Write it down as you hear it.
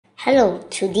Hello,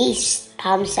 today is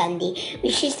Palm Sunday,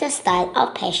 which is the start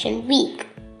of Passion Week.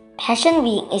 Passion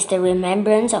Week is the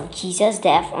remembrance of Jesus'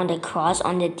 death on the cross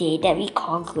on the day that we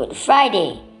call Good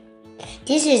Friday.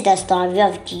 This is the story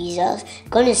of Jesus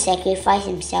going to sacrifice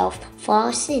himself for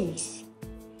our sins.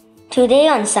 Today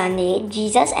on Sunday,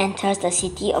 Jesus enters the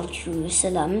city of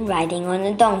Jerusalem riding on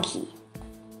a donkey.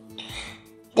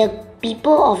 The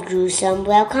people of Jerusalem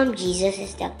welcomed Jesus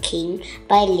as their king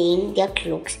by laying their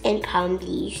cloaks and palm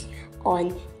leaves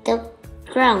on the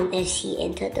ground as he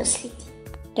entered the city.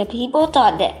 The people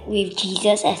thought that with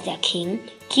Jesus as their king,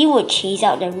 he would chase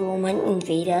out the Roman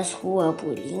invaders who were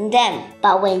bullying them.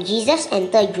 But when Jesus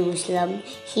entered Jerusalem,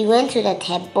 he went to the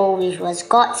temple, which was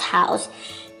God's house.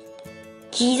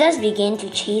 Jesus began to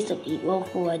chase the people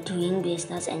who were doing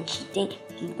business and cheating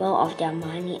people of their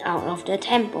money out of the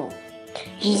temple.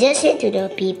 Jesus said to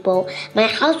the people, "My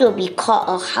house will be called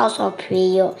a house of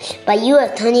prayer, but you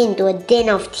have turned it into a den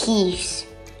of thieves."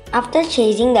 After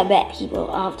chasing the bad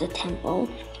people out of the temple,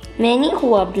 many who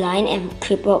were blind and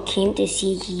crippled came to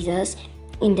see Jesus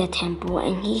in the temple,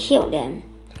 and he healed them.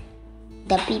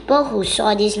 The people who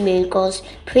saw these miracles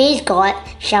praised God,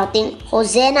 shouting,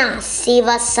 "Hosanna, save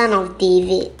us, Son of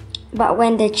David." But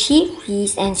when the chief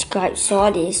priests and scribes saw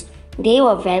this, they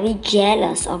were very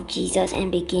jealous of Jesus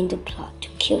and began to plot to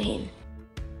kill him.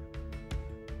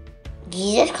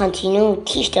 Jesus continued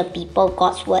to teach the people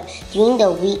God's word during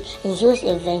the week, and he was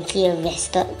eventually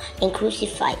arrested and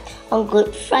crucified on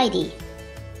Good Friday.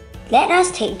 Let us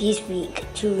take this week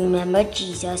to remember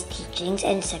Jesus' teachings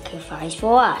and sacrifice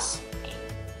for us.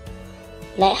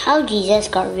 Like how Jesus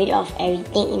got rid of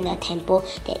everything in the temple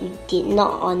that did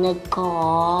not honor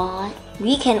God,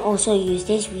 we can also use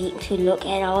this week to look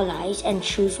at our lives and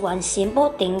choose one simple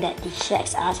thing that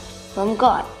distracts us from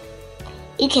God.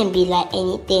 It can be like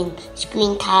anything,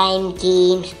 screen time,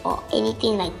 games, or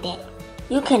anything like that.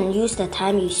 You can use the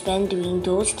time you spend doing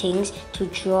those things to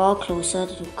draw closer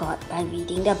to God by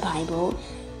reading the Bible,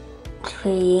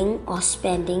 praying, or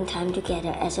spending time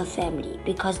together as a family,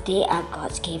 because they are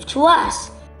God's gift to us.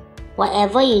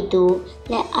 Whatever you do,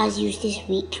 let us use this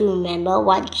week to remember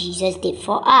what Jesus did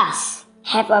for us.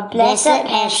 Have a blessed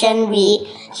Passion Week.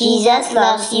 Jesus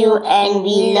loves you and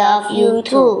we love you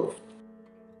too.